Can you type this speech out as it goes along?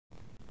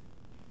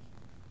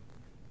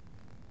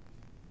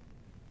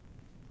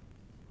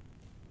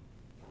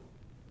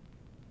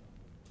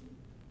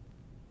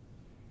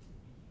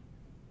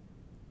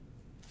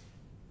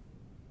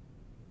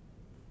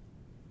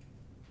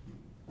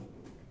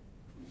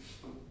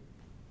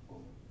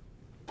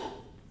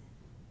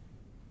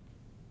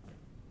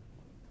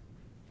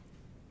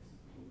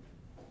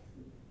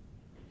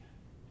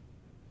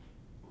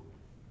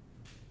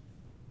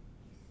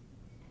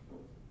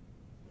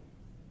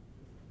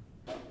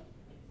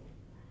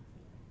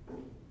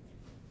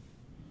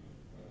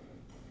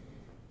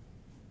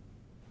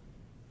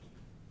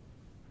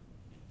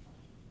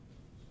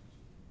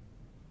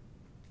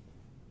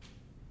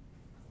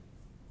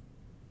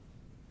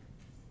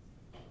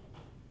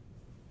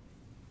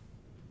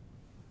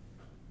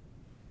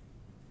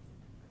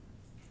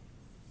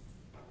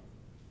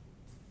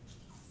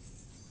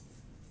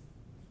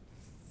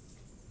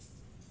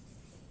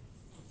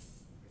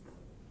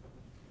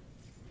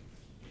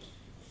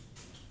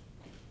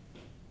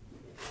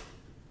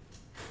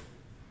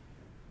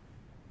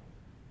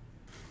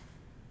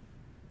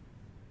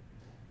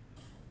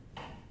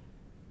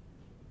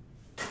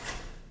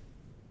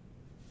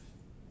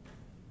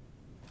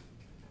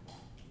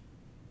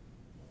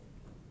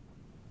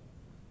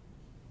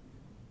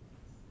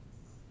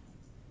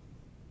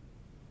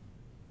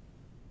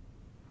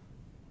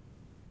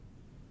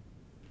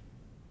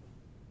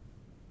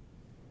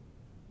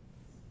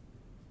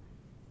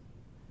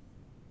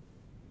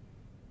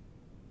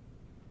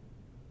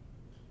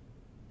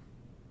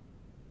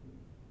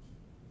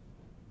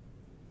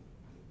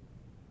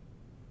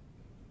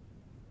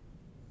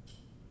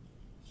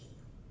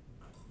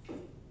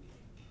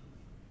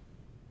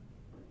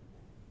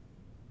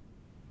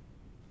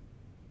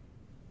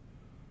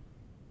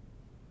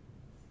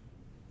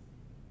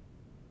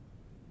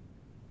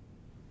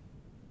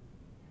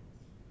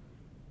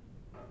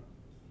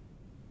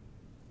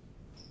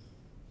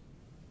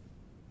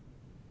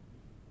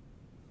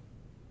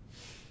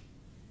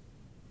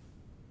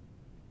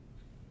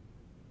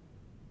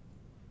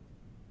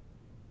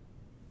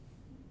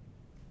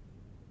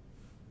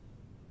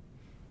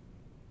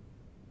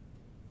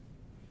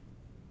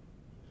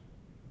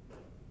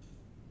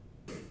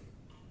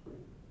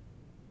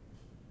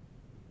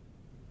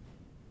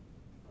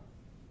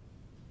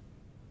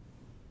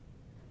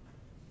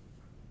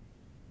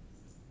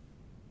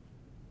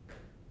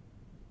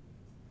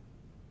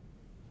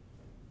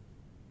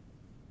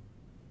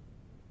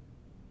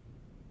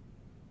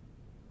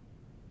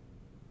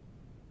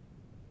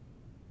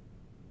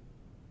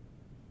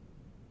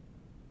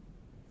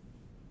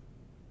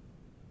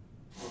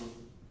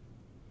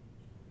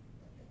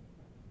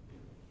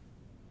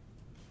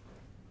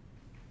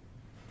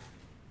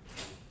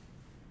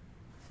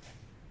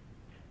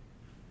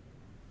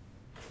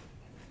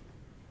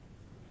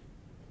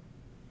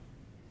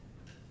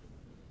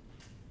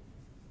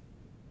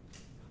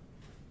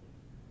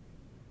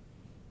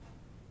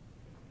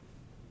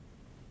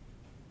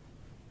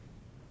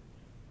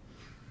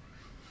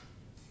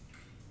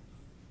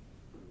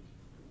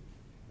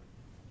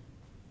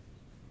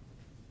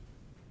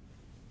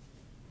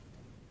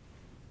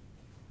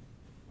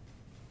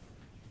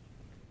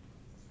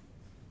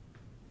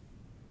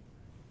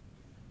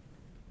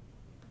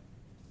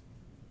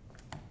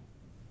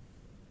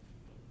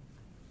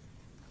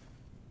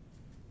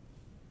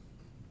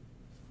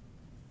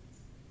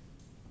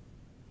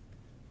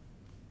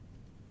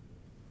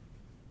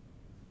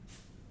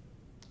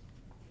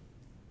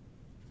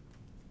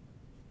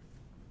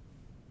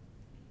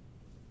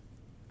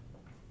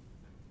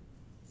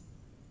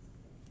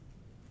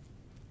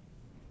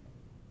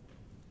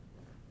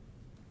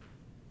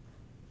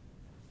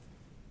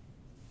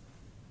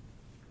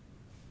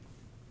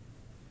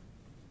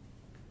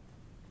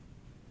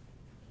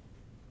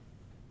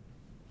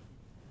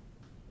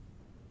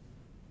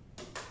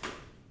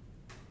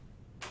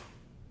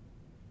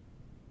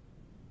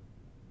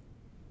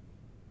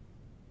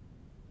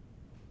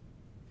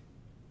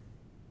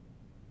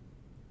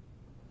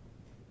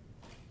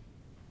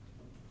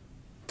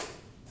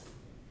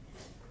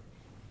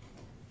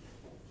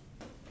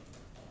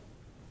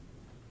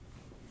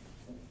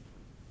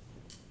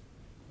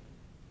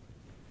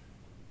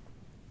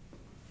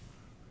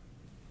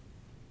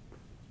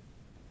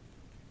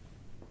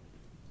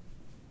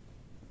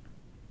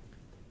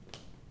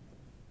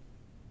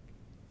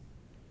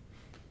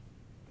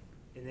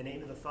In the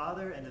name of the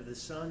Father, and of the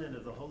Son, and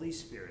of the Holy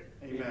Spirit.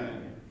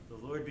 Amen. The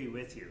Lord be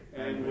with you.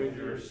 And with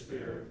your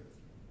spirit.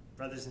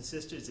 Brothers and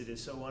sisters, it is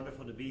so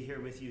wonderful to be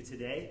here with you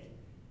today.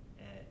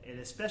 In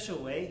a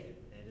special way,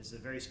 it is a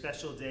very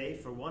special day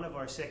for one of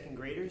our second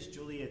graders.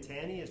 Julia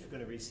Tanny is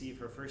going to receive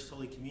her first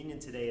Holy Communion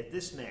today at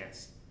this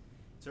Mass.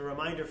 It's a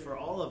reminder for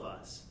all of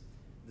us,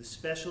 the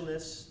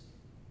specialness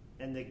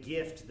and the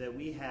gift that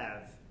we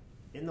have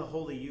in the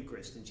Holy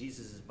Eucharist, in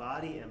Jesus'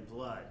 body and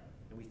blood.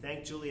 And we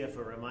thank Julia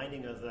for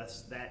reminding us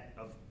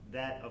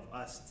of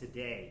us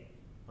today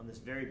on this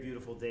very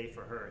beautiful day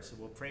for her. So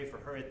we'll pray for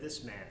her at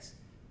this Mass,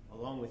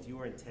 along with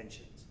your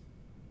intentions.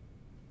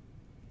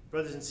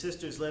 Brothers and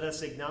sisters, let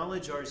us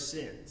acknowledge our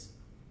sins,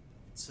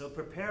 so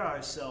prepare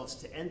ourselves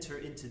to enter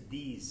into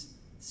these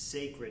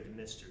sacred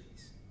mysteries.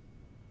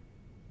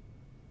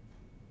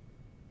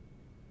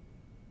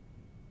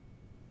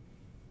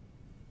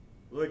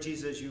 Lord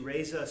Jesus, you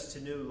raise us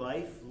to new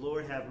life.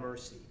 Lord, have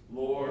mercy.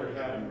 Lord,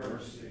 have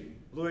mercy.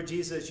 Lord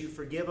Jesus, you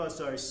forgive us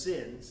our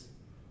sins.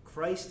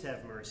 Christ,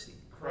 have mercy.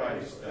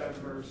 Christ,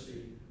 have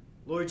mercy.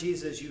 Lord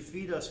Jesus, you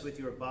feed us with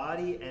your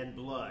body and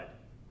blood.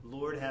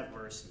 Lord, have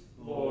mercy.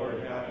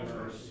 Lord, have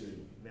mercy.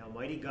 May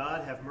Almighty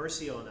God have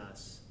mercy on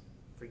us,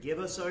 forgive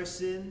us our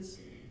sins,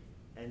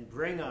 and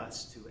bring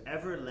us to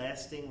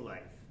everlasting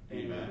life.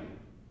 Amen.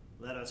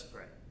 Let us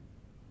pray.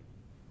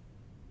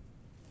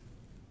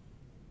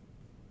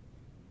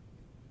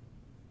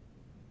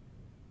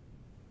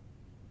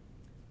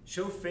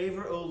 Show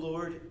favor, O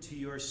Lord, to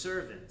your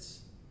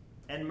servants,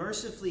 and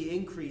mercifully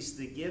increase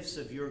the gifts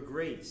of your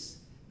grace,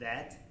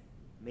 that,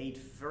 made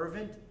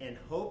fervent in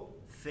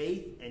hope,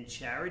 faith, and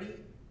charity,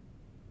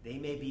 they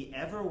may be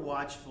ever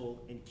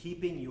watchful in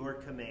keeping your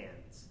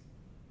commands.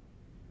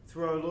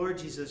 Through our Lord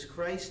Jesus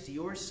Christ,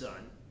 your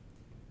Son,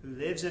 who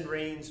lives and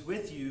reigns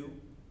with you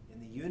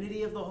in the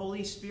unity of the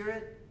Holy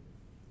Spirit,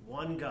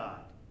 one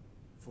God,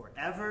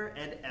 forever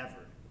and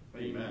ever.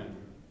 Amen.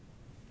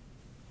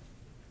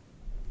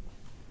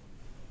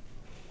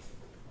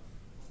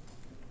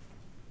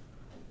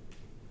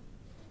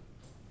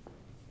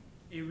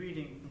 A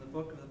reading from the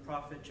book of the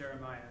prophet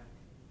Jeremiah.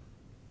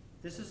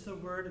 This is the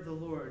word of the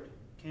Lord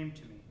came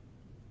to me.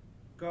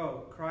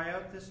 Go, cry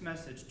out this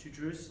message to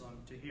Jerusalem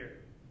to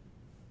hear.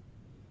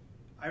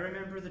 I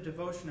remember the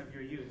devotion of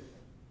your youth,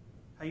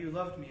 how you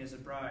loved me as a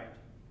bride,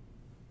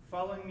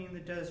 following me in the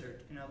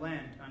desert in a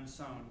land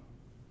unsown.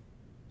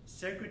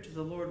 Sacred to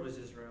the Lord was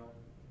Israel,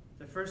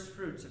 the first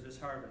fruits of his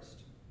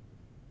harvest.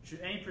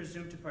 Should any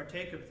presume to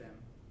partake of them,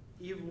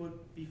 evil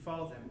would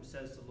befall them,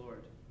 says the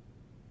Lord.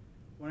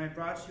 When I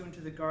brought you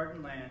into the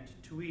garden land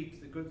to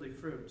eat the goodly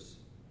fruits,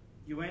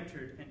 you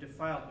entered and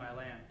defiled my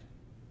land.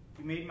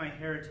 You made my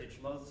heritage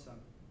loathsome.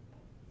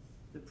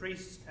 The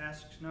priests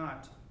asked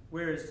not,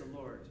 where is the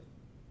Lord?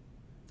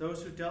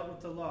 Those who dealt with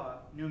the law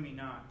knew me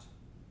not.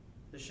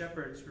 The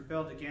shepherds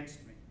rebelled against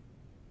me.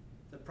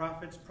 The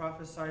prophets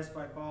prophesied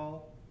by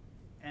Baal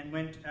and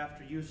went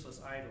after useless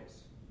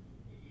idols.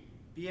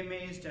 Be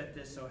amazed at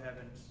this, O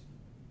heavens,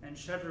 and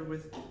shudder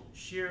with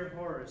sheer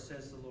horror,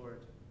 says the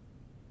Lord.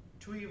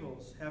 2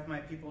 evils have my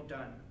people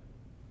done.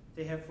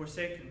 They have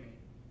forsaken me,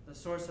 the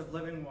source of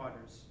living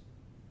waters.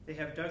 They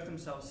have dug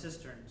themselves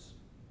cisterns,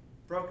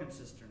 broken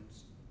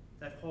cisterns,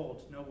 that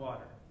hold no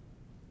water.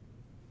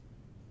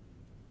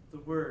 The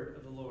word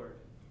of the Lord.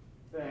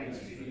 Thanks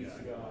be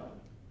to God.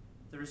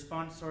 The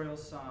responsorial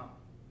psalm.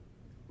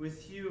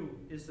 With you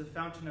is the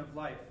fountain of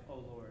life, O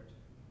Lord.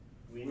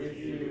 With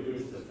you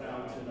is the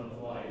fountain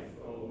of life,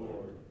 O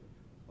Lord.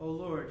 O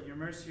Lord, your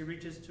mercy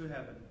reaches to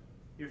heaven,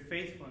 your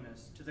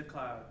faithfulness to the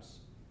clouds.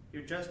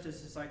 Your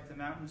justice is like the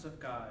mountains of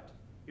God,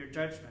 your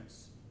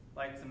judgments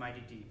like the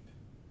mighty deep.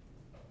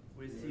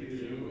 With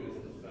you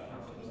is the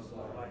fountain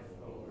of life,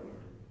 O Lord.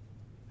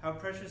 How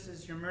precious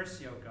is your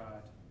mercy, O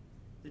God!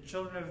 The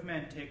children of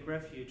men take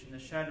refuge in the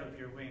shadow of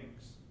your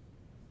wings.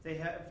 They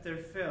have their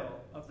fill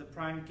of the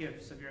prime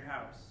gifts of your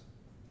house.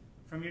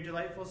 From your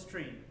delightful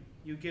stream,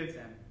 you give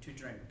them to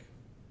drink.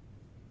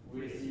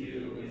 With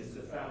you is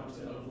the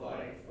fountain of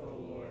life, O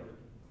Lord.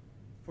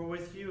 For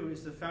with you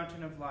is the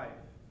fountain of life,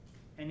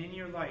 and in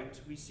your light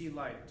we see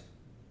light.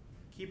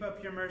 Keep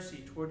up your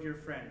mercy toward your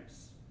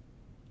friends,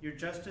 your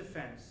just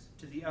defense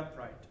to the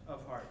upright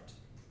of heart.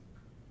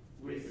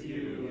 With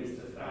you is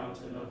the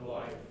fountain of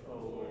life, O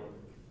Lord.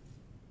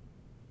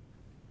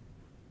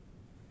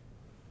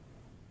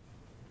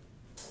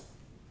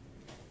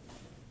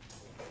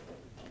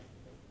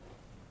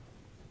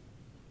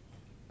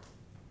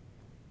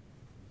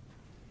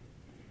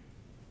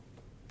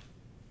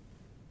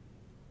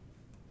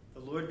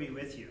 The Lord be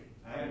with you.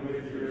 And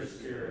with your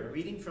spirit.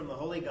 Reading from the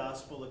Holy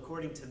Gospel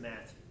according to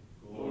Matthew.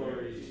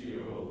 Glory to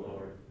you, O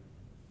Lord.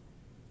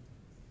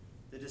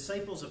 The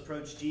disciples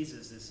approached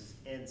Jesus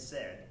and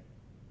said,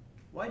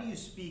 Why do you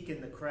speak to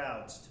the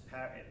crowds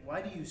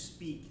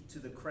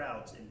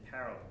in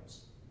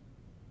parables?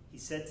 He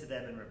said to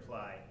them in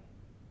reply,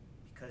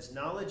 Because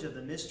knowledge of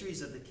the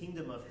mysteries of the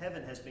kingdom of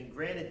heaven has been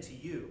granted to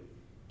you,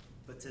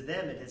 but to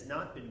them it has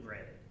not been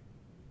granted.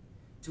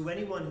 To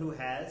anyone who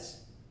has,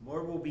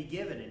 more will be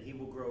given, and he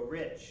will grow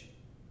rich.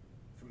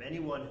 from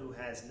anyone who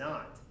has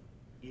not.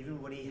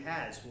 Even what he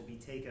has will be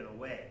taken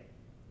away.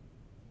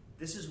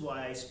 This is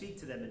why I speak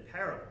to them in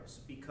parables,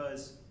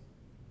 because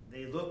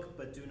they look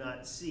but do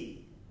not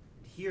see,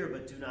 hear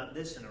but do not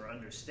listen or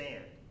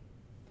understand.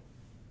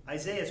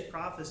 Isaiah's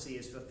prophecy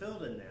is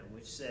fulfilled in them,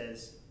 which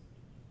says,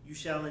 "You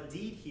shall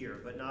indeed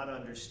hear but not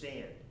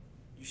understand.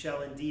 You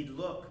shall indeed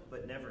look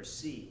but never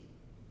see.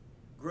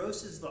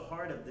 Gross is the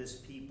heart of this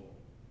people.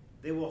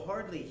 They will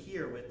hardly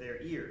hear with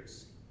their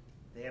ears.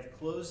 They have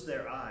closed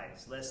their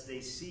eyes, lest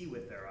they see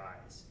with their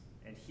eyes,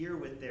 and hear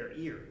with their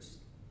ears,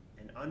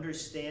 and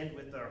understand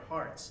with their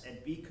hearts,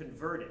 and be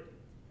converted,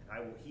 and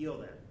I will heal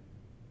them.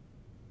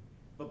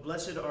 But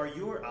blessed are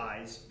your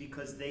eyes,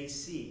 because they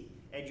see,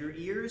 and your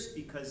ears,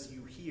 because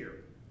you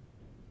hear.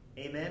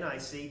 Amen, I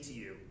say to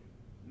you,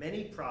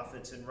 many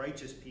prophets and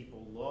righteous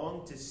people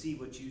longed to see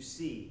what you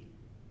see,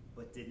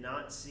 but did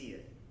not see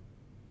it,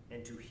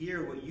 and to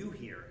hear what you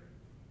hear,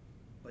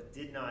 but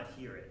did not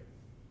hear it."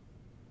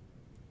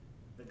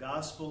 The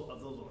Gospel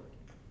of the Lord.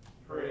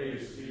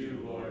 Praise to you,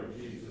 Lord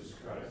Jesus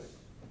Christ.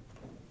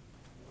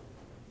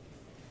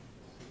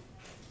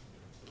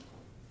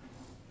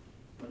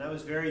 When I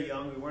was very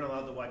young, we weren't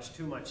allowed to watch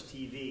too much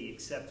TV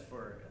except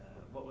for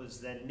what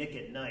was then Nick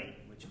at Night,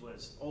 which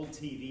was old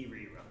TV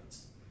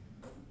reruns.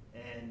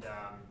 And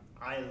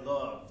I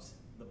loved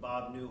the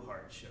Bob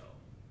Newhart show.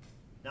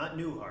 Not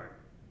Newhart.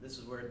 This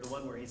is the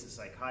one where he's a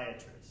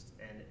psychiatrist.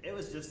 And it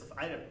was just,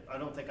 I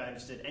don't think I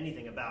understood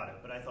anything about it,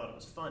 but I thought it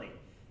was funny.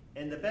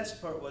 And the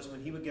best part was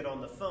when he would get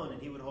on the phone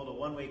and he would hold a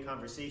one-way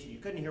conversation. You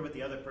couldn't hear what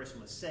the other person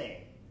was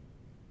saying,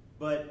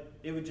 but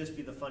it would just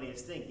be the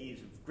funniest thing. He's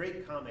a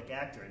great comic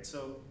actor. And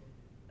so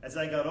as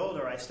I got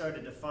older, I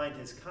started to find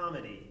his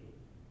comedy.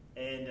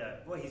 And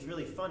boy, he's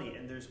really funny.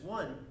 And there's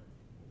one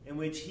in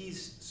which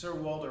he's Sir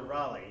Walter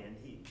Raleigh,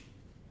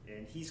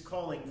 and he's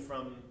calling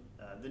from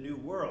the New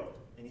World,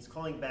 and he's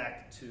calling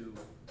back to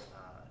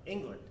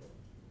England.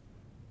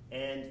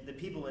 And the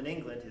people in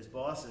England, his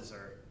bosses,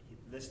 are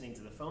listening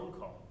to the phone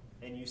call.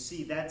 And you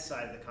see that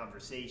side of the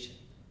conversation.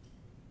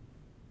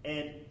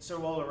 And Sir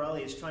Walter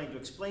Raleigh is trying to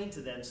explain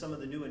to them some of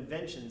the new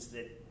inventions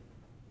that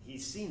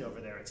he's seen over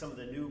there and some of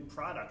the new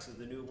products of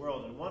the New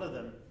World. And one of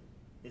them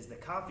is the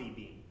coffee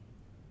bean,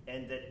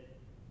 and that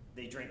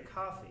they drink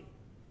coffee.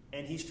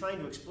 And he's trying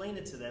to explain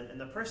it to them, and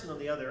the person on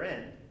the other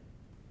end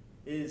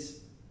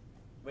is,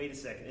 wait a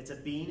second, it's a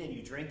bean and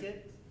you drink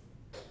it?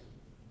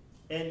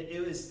 And it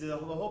was, the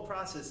whole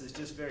process is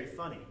just very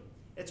funny.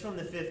 It's from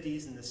the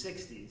 50s and the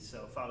 60s,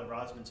 so Father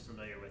Rosman's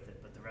familiar with it,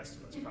 but the rest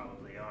of us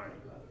probably aren't.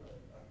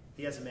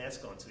 He has a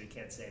mask on, so he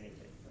can't say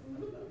anything.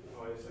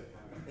 Oh, yes, I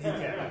can. He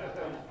can.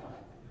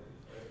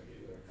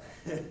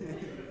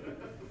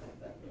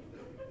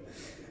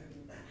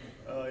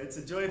 It's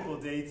a joyful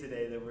day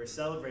today that we're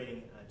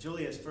celebrating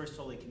Julia's First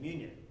Holy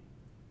Communion.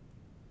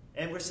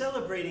 And we're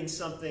celebrating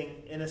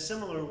something in a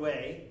similar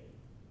way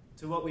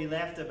to what we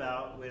laughed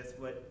about with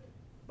what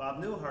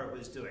Bob Newhart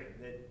was doing,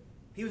 that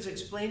he was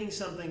explaining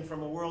something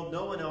from a world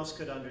no one else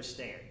could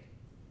understand.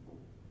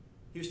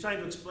 He was trying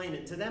to explain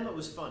it. To them, it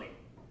was funny.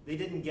 They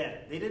didn't get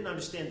it. They didn't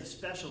understand the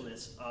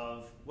specialness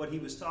of what he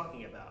was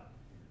talking about.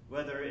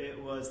 Whether it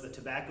was the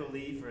tobacco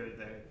leaf or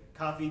the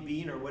coffee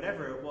bean or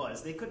whatever it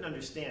was, they couldn't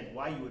understand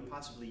why you would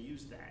possibly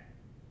use that.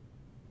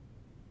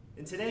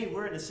 And today,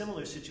 we're in a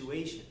similar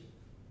situation.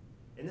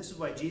 And this is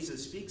why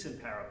Jesus speaks in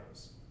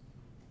parables.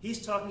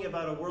 He's talking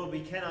about a world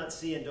we cannot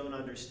see and don't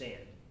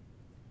understand.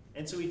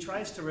 And so he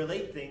tries to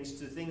relate things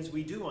to things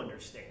we do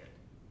understand.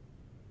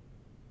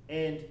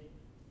 And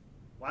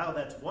while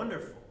that's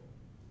wonderful,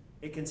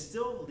 it can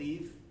still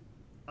leave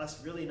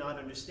us really not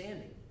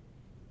understanding,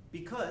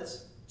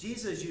 because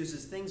Jesus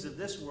uses things of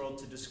this world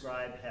to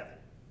describe heaven.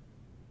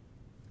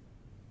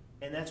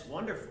 And that's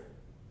wonderful.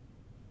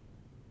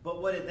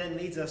 But what it then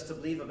leads us to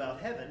believe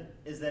about heaven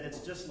is that it's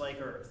just like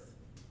earth.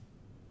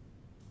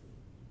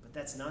 But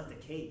that's not the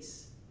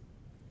case.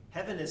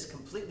 Heaven is a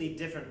completely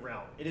different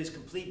realm. It is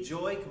complete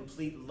joy,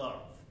 complete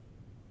love.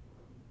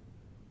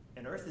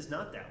 And earth is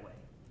not that way.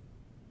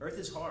 Earth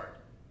is hard.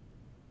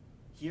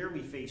 Here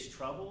we face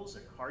troubles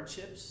and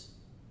hardships.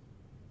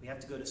 We have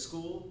to go to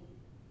school.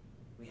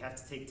 We have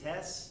to take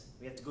tests.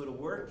 We have to go to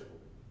work.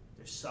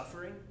 There's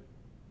suffering.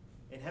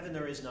 In heaven,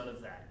 there is none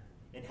of that.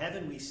 In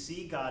heaven, we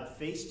see God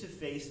face to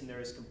face, and there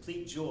is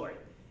complete joy.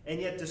 And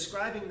yet,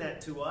 describing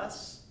that to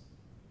us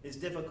is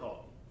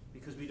difficult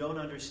because we don't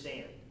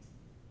understand.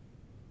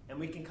 And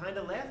we can kind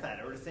of laugh at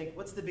it or think,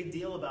 what's the big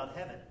deal about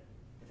heaven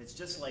if it's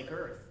just like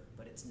earth?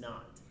 But it's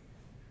not.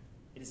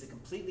 It is a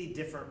completely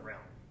different realm.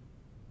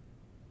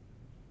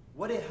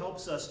 What it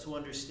helps us to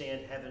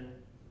understand heaven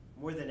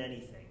more than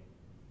anything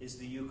is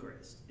the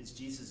Eucharist. It's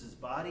Jesus'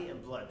 body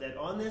and blood. That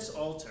on this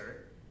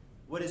altar,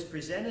 what is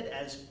presented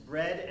as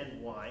bread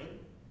and wine,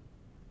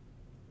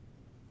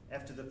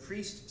 after the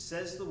priest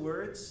says the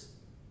words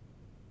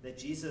that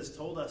Jesus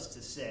told us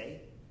to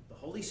say, the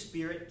Holy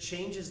Spirit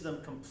changes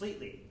them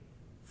completely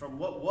from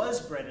what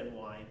was bread and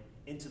wine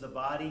into the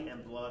body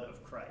and blood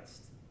of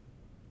Christ.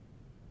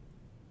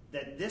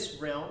 That this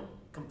realm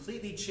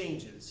completely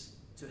changes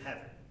to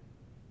heaven.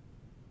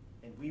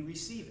 and we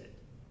receive it,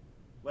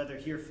 whether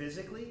here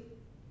physically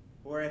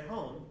or at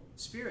home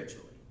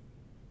spiritually.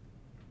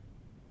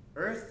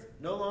 Earth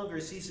no longer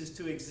ceases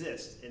to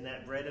exist in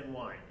that bread and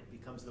wine. It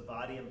becomes the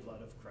body and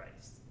blood of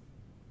Christ.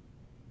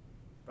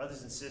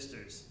 Brothers and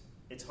sisters,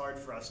 it's hard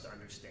for us to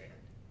understand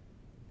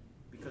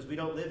because we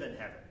don't live in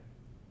heaven.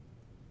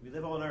 We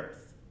live on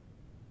earth.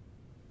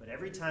 But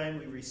every time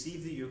we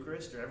receive the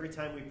Eucharist or every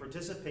time we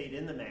participate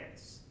in the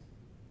Mass,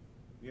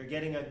 we are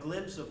getting a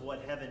glimpse of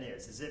what heaven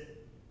is. Is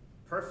it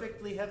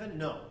perfectly heaven?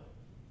 No.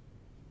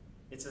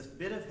 It's a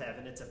bit of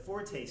heaven. It's a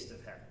foretaste of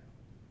heaven.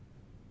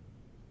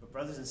 But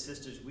brothers and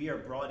sisters, we are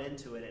brought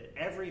into it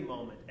at every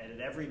moment and at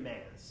every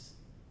Mass.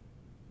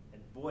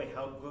 And boy,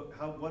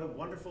 what a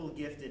wonderful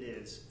gift it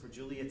is for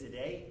Julia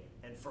today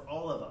and for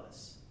all of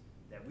us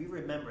that we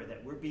remember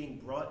that we're being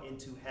brought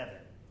into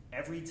heaven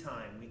every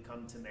time we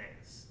come to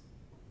Mass.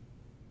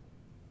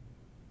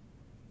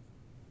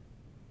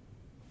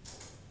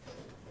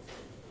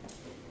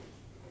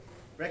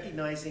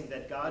 Recognizing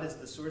that God is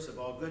the source of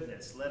all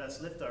goodness, let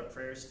us lift our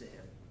prayers to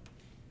him.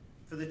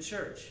 For the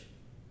Church,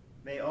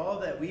 may all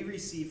that we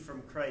receive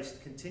from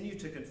Christ continue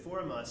to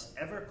conform us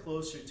ever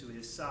closer to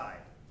his side.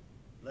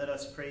 Let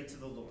us pray to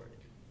the Lord.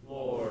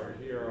 Lord,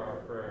 hear our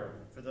prayer.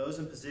 For those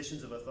in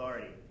positions of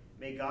authority,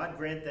 may God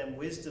grant them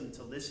wisdom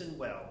to listen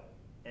well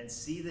and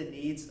see the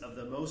needs of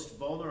the most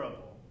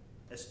vulnerable,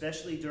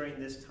 especially during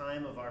this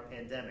time of our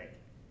pandemic.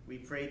 We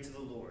pray to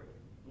the Lord.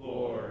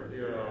 Lord,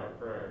 hear our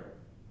prayer.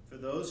 For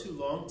those who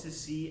long to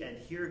see and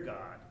hear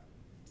God,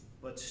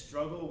 but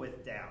struggle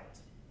with doubt,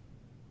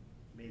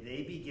 may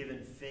they be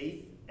given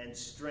faith and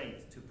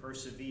strength to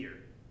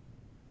persevere.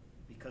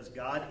 Because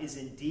God is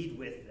indeed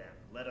with them,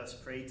 let us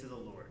pray to the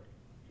Lord.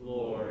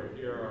 Lord,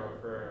 hear our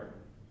prayer.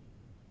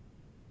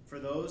 For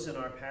those in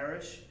our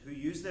parish who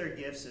use their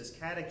gifts as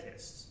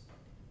catechists,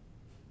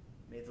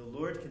 may the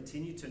Lord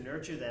continue to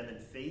nurture them in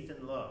faith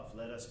and love.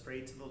 Let us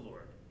pray to the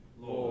Lord.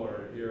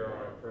 Lord, hear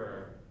our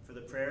prayer. For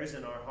the prayers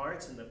in our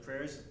hearts and the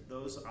prayers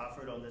those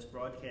offered on this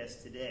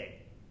broadcast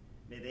today,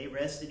 may they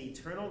rest in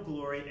eternal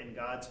glory in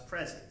God's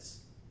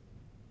presence.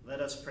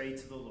 Let us pray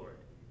to the Lord.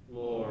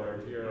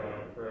 Lord, hear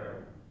our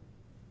prayer.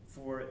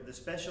 For the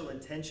special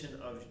intention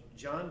of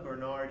John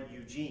Bernard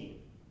Eugene,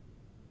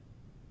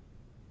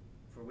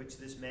 for which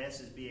this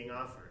Mass is being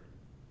offered,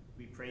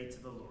 we pray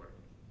to the Lord.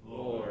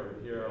 Lord,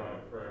 hear our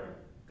prayer.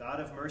 God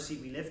of mercy,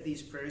 we lift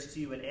these prayers to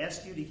you and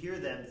ask you to hear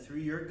them through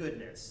your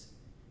goodness,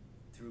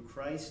 through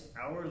Christ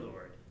our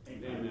Lord.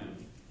 Amen.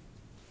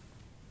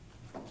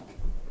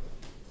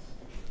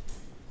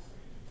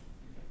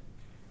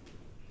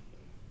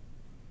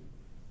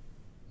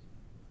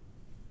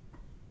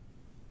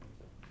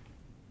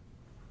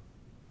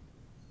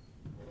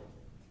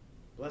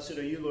 Blessed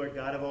are you, Lord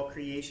God of all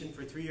creation,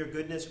 for through your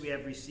goodness we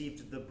have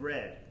received the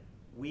bread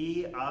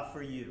we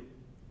offer you.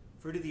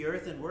 Fruit of the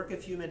earth and work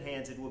of human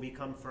hands, it will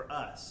become for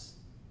us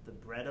the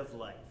bread of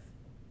life.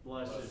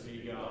 Blessed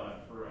be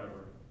God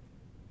forever.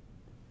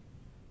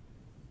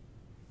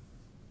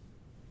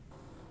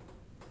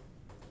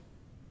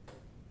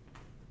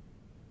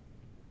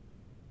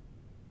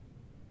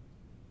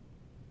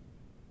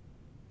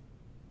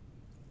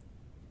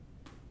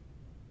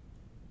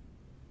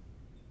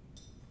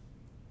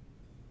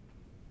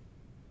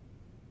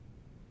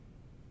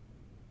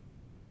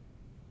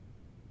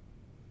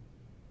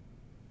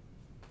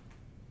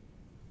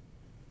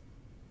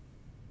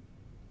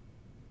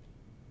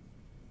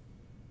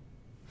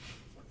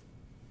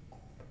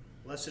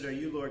 Blessed are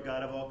you, Lord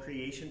God of all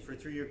creation, for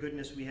through your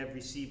goodness we have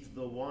received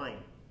the wine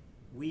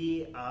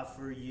we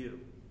offer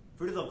you.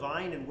 Fruit of the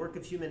vine and work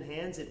of human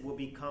hands, it will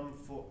become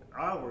for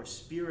our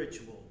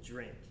spiritual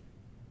drink.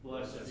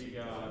 Blessed be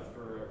God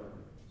forever.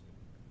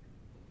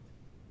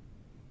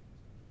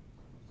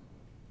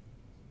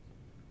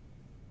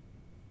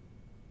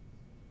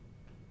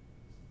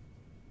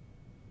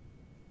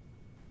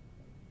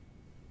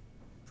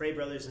 Pray,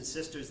 brothers and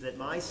sisters, that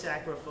my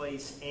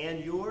sacrifice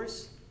and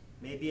yours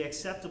may be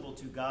acceptable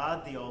to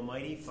God, the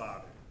Almighty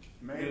Father.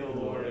 May the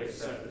Lord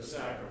accept the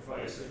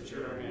sacrifice at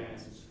your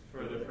hands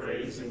for the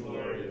praise and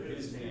glory of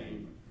his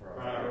name, for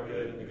our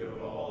good and the good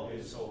of all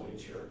his holy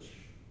church.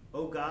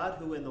 O God,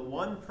 who in the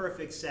one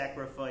perfect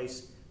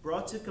sacrifice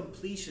brought to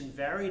completion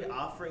varied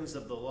offerings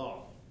of the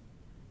law,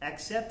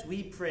 accept,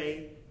 we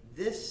pray,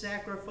 this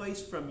sacrifice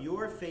from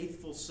your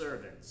faithful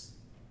servants,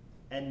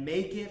 and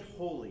make it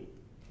holy,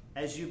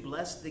 as you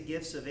blessed the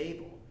gifts of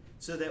Abel,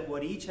 so that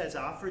what each has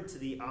offered to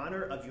the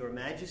honor of your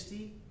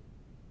majesty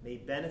may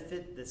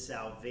benefit the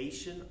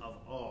salvation of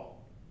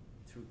all.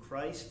 Through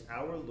Christ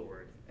our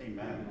Lord.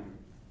 Amen.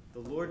 The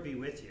Lord be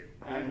with you.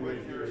 And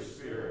with your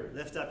spirit.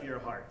 Lift up your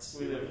hearts.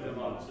 We lift them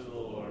up to the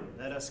Lord.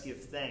 Let us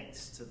give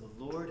thanks to the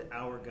Lord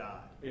our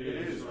God. It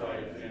is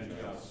right and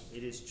just.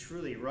 It is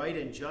truly right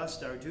and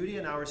just, our duty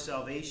and our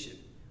salvation,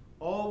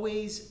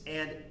 always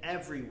and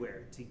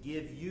everywhere to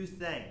give you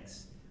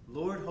thanks,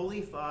 Lord,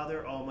 Holy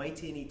Father,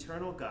 Almighty and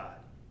eternal God,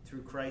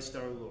 through Christ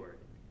our Lord.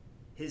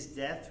 His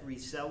death we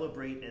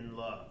celebrate in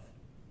love.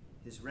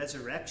 His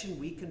resurrection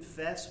we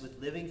confess with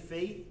living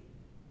faith,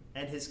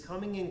 and his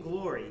coming in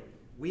glory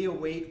we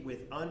await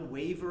with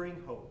unwavering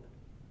hope.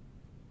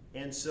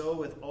 And so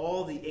with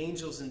all the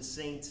angels and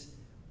saints,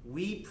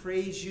 we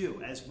praise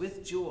you as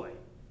with joy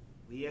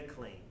we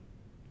acclaim.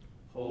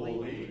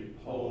 Holy,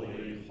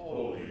 holy,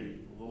 holy,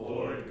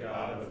 Lord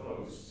God of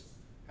hosts.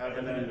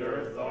 Heaven and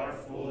earth are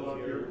full of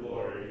your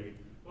glory.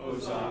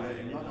 Hosanna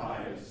in the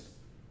highest.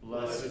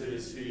 Blessed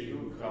is he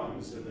who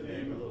comes in the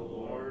name of the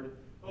Lord.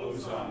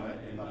 Hosanna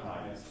in the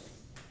highest.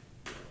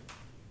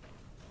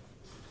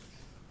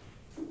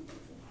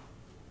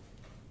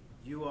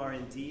 You are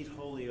indeed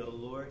holy, O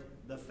Lord,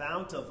 the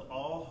fount of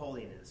all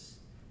holiness.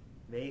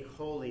 Make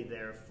holy,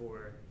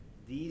 therefore,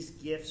 these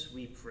gifts,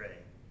 we pray,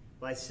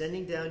 by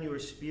sending down your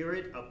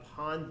Spirit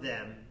upon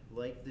them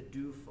like the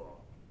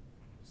dewfall,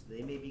 so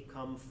they may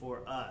become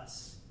for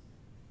us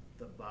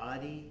the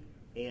body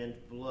and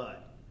blood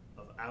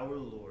of our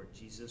Lord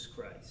Jesus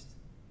Christ.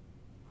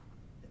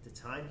 At the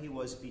time he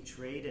was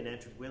betrayed and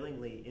entered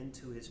willingly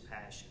into his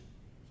passion,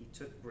 he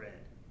took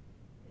bread,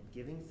 and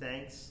giving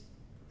thanks,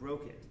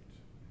 broke it,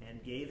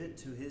 and gave it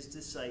to his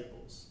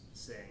disciples,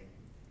 saying,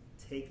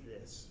 "Take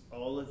this,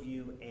 all of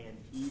you, and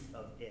eat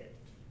of it,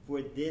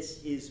 for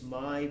this is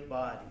my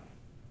body,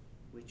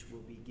 which will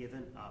be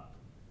given up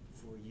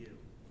for you."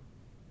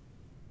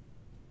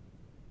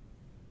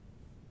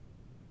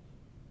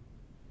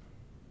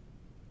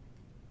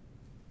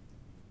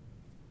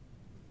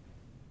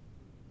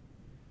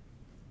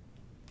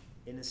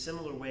 In a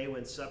similar way,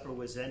 when supper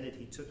was ended,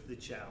 he took the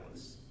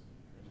chalice,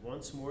 and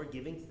once more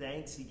giving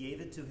thanks, he gave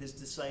it to his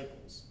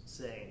disciples,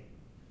 saying,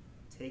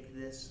 "Take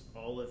this,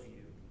 all of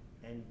you,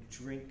 and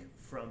drink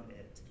from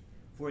it,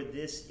 for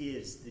this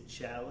is the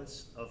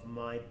chalice of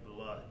my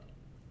blood,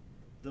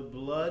 the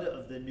blood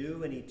of the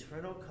new and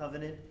eternal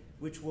covenant,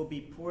 which will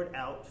be poured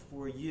out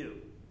for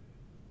you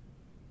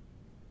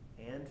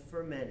and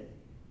for many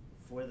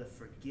for the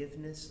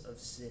forgiveness of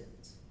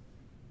sins.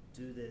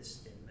 Do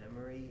this in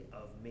memory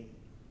of me."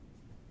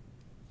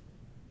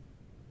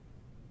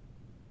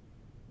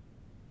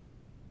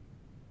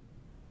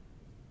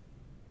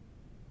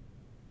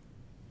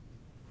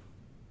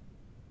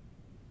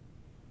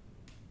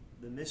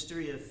 The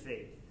mystery of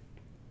faith.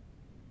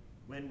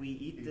 When we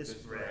eat this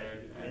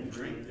bread and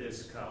drink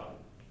this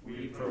cup,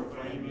 we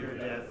proclaim your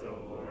death,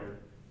 O Lord,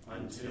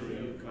 until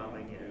you come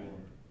again.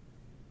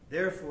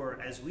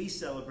 Therefore, as we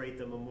celebrate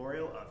the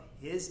memorial of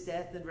his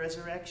death and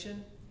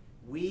resurrection,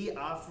 we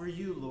offer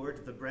you,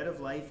 Lord, the bread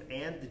of life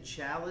and the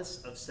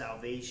chalice of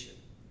salvation,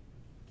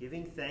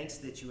 giving thanks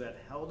that you have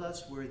held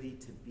us worthy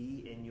to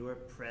be in your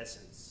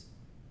presence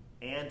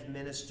and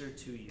minister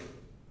to you.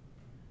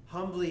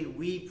 Humbly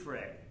we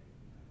pray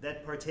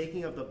that,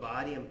 partaking of the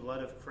body and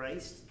blood of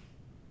Christ,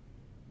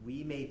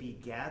 we may be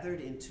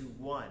gathered into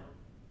one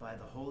by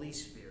the Holy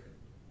Spirit.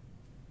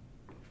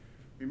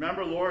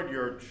 Remember, Lord,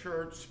 your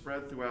church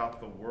spread throughout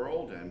the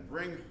world, and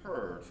bring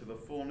her to the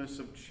fullness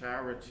of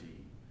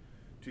charity,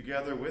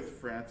 together with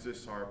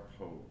Francis, our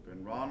Pope,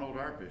 and Ronald,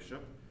 our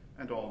Bishop,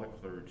 and all the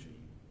clergy.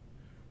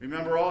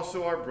 Remember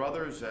also our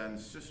brothers and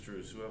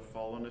sisters who have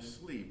fallen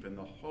asleep in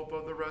the hope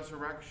of the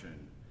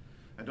resurrection,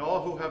 and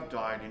all who have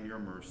died in your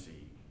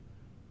mercy.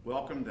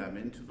 Welcome them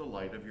into the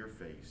light of your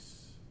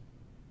face.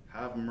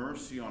 Have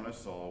mercy on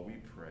us all, we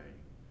pray,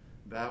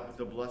 that with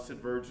the Blessed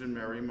Virgin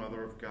Mary,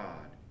 Mother of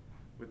God,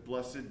 with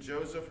blessed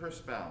Joseph, her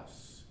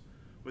spouse,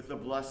 with the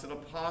blessed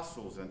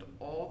apostles and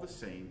all the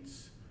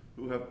saints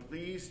who have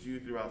pleased you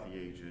throughout the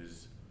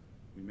ages,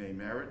 we may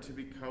merit to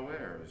be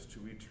co-heirs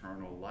to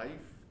eternal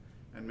life,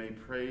 and may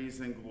praise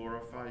and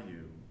glorify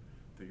you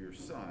through your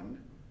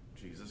Son,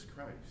 Jesus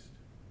Christ.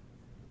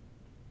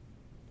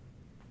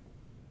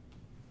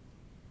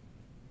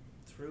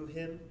 Through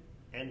him,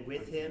 and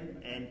with him,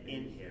 and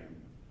in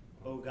him,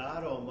 O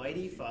God,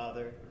 Almighty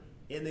Father,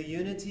 in the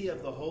unity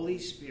of the Holy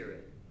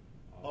Spirit,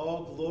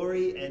 all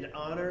glory and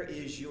honor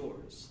is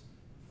yours,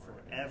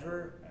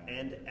 forever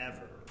and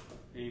ever.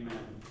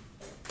 Amen.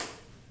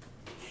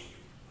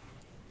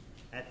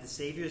 At the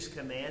Savior's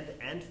command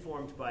and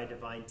formed by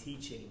divine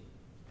teaching,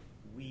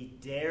 we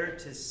dare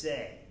to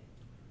say,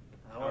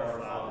 Our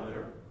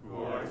Father,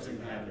 who art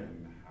in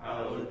heaven,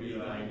 hallowed be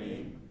thy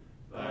name.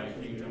 Thy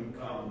kingdom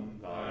come,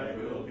 thy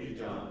will be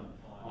done,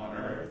 on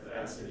earth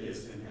as it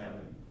is in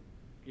heaven.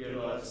 Give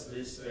us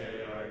this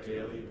day our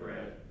daily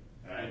bread,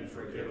 and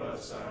forgive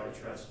us our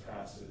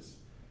trespasses,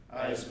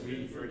 as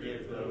we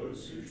forgive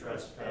those who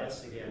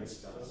trespass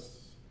against us.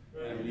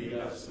 And lead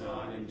us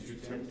not into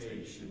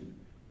temptation,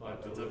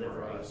 but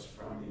deliver us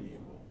from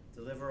evil.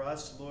 Deliver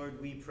us, Lord,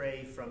 we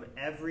pray, from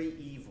every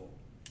evil.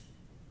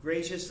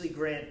 Graciously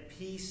grant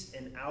peace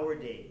in our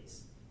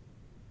days,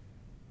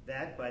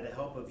 that by the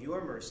help of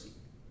your mercy,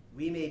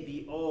 we may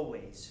be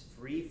always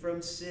free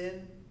from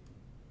sin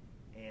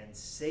and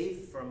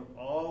safe from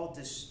all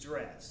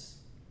distress,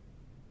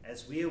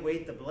 as we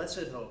await the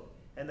blessed hope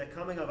and the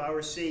coming of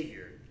our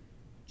Savior,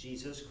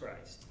 Jesus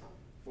Christ.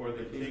 For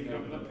the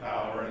kingdom, the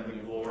power, and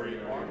the glory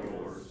are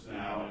yours,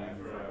 now and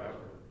forever.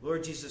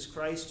 Lord Jesus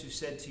Christ, who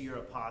said to your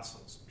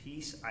apostles,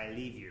 "Peace I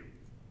leave you,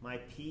 my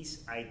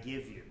peace I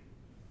give you,"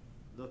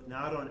 look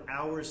not on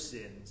our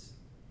sins,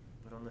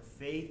 but on the the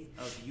faith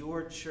of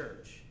your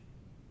church,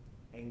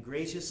 and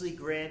graciously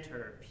grant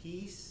her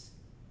peace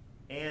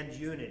and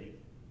unity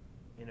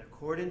in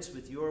accordance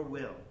with your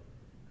will,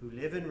 who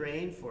live and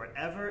reign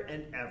forever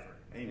and ever.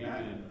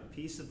 Amen. The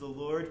peace of the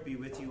Lord be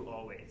with you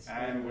always.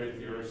 And with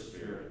your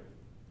spirit.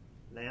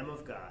 Lamb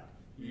of God,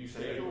 You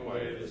take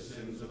away the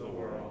sins of the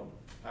world.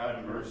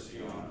 Have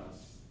mercy on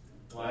us.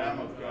 Lamb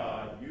of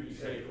God, you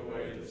take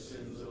away the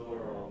sins of the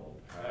world.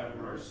 Have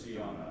mercy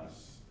on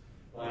us.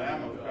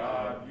 Lamb of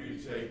God, you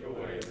take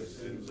away the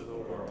sins of the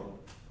world.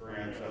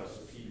 Grant us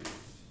peace.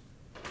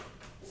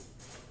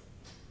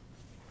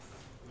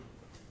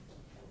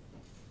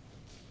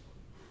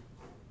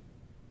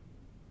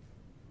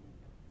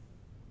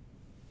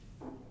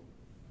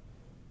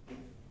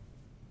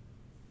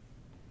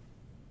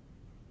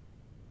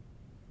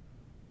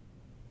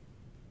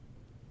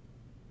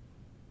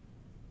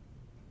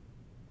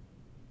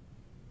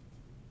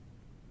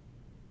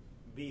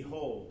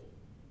 behold,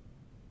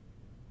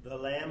 the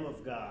Lamb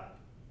of God.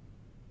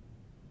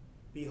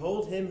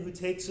 Behold him who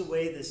takes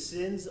away the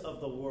sins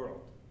of the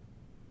world.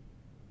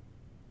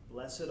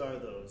 Blessed are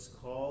those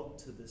called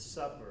to the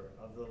supper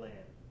of the Lamb.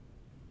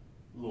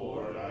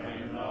 Lord, I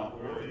am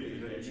not worthy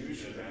that you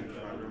should enter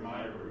under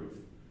my roof,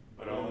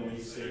 but only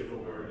say the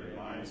word, and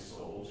my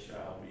soul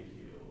shall be healed.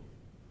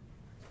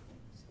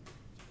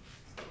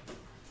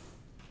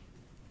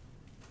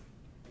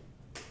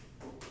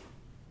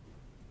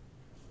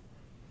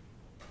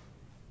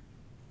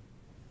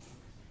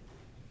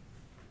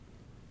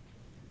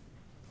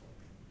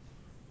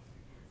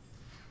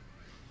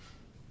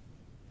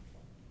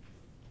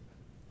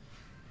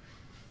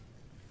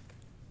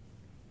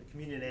 The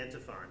Communion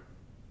Antiphon.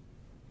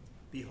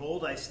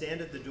 Behold, I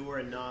stand at the door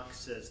and knock,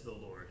 says the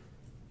Lord.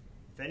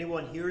 If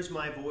anyone hears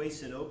my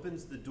voice and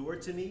opens the door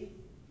to me,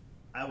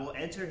 I will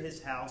enter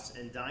his house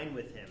and dine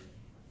with him,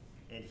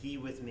 and he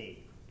with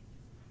me.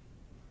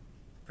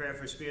 Prayer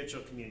for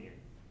spiritual communion.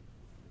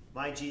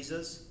 My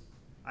Jesus,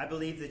 I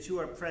believe that you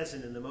are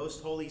present in the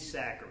most holy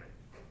sacrament.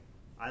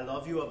 I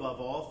love you above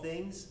all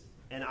things,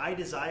 and I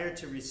desire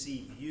to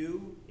receive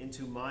you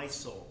into my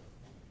soul.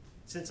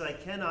 Since I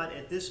cannot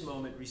at this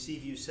moment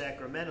receive you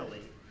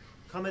sacramentally,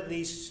 come at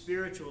least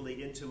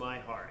spiritually into my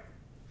heart.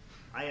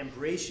 I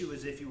embrace you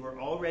as if you were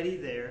already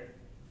there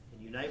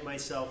and unite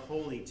myself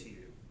wholly to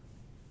you.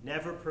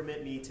 Never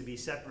permit me to be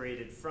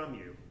separated from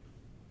you.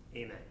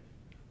 Amen.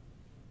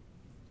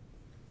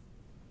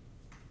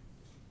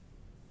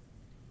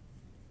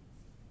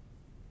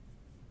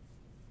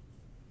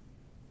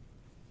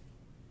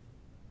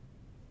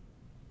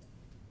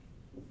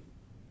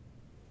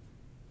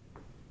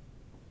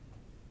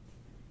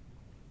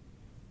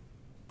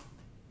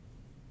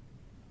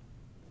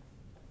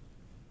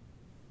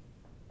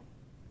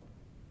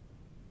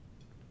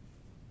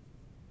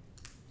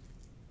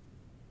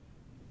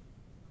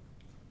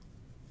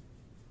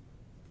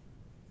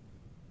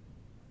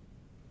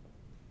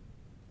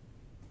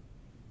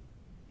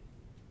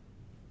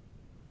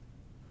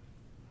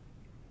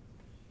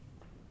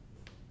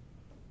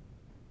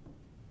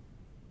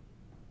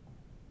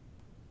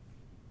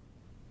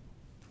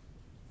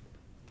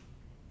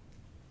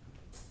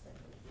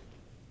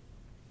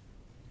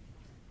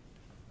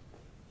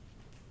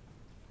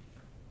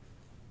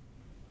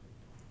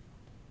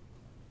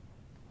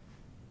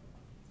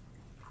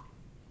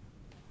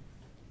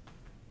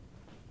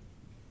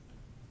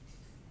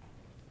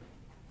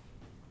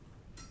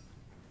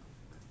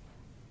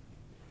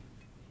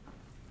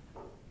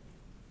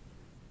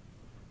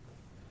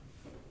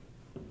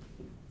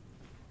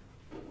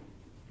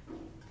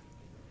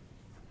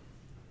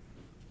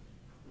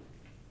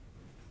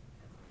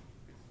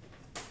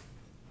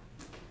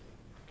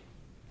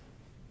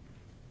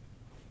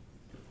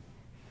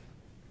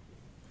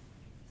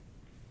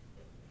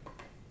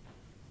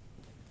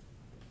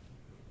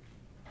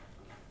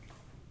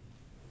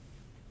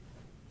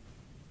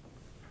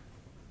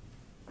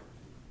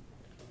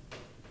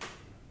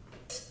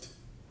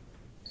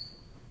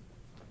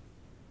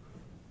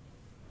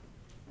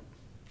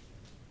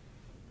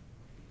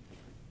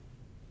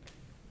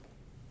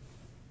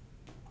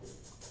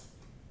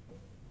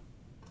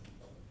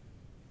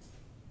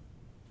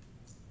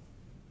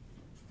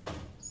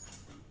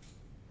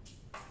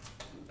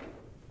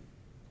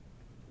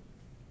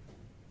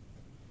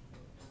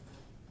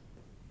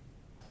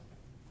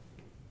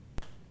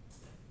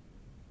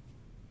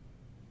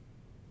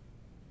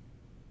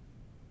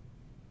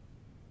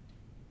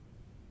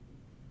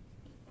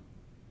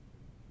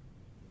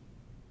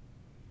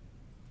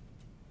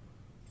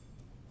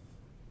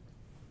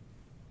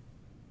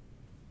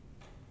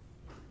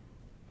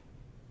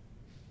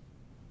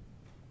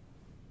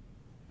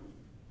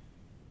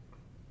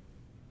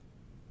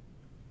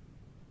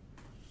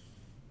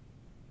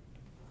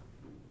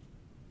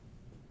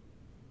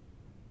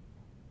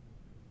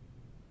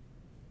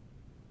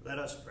 Let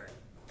us pray.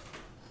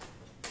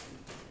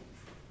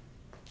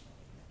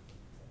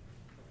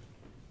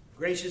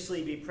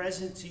 Graciously be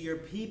present to your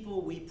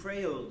people, we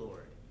pray, O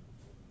Lord,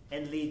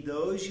 and lead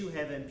those you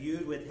have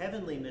imbued with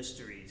heavenly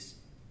mysteries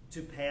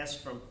to pass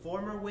from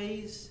former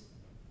ways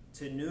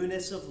to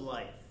newness of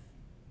life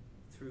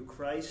through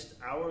Christ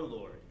our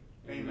Lord.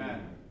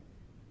 Amen.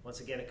 Once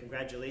again,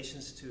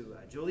 congratulations to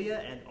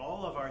Julia and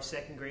all of our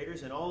second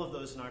graders and all of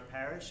those in our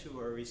parish who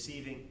are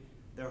receiving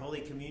their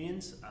Holy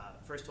Communions.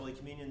 First Holy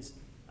Communions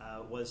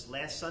was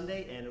last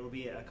Sunday, and it will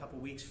be a couple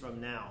weeks from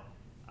now.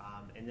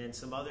 And then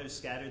some others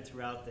scattered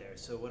throughout there.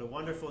 So what a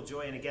wonderful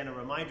joy, and again, a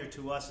reminder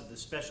to us of the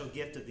special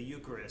gift of the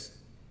Eucharist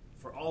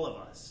for all of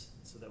us,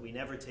 so that we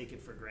never take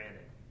it for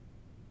granted.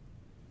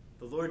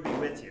 The Lord be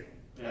with you.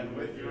 And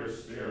with your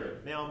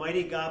spirit. May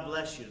Almighty God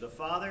bless you, the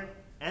Father,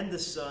 and the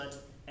Son,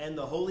 and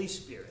the Holy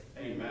Spirit.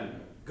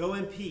 Amen. Go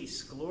in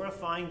peace,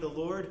 glorifying the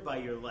Lord by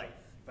your life.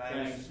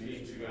 Thanks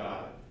be to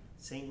God.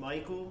 Saint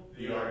Michael,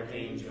 The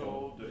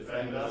Archangel,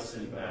 defend us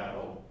in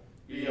battle.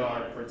 Be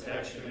our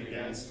protection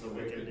against the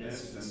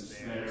wickedness and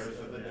snares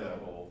of the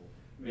devil.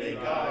 May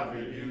God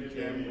rebuke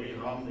him, we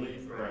humbly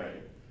pray.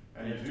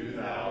 And do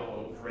thou,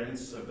 O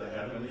Prince of the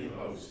heavenly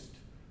host,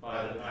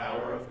 by the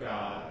power of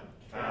God,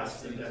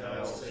 cast into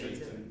hell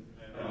Satan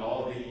and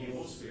all the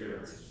evil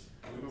spirits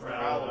who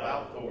prowl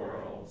about the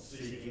world,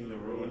 seeking the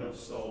ruin of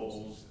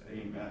souls.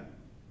 Amen.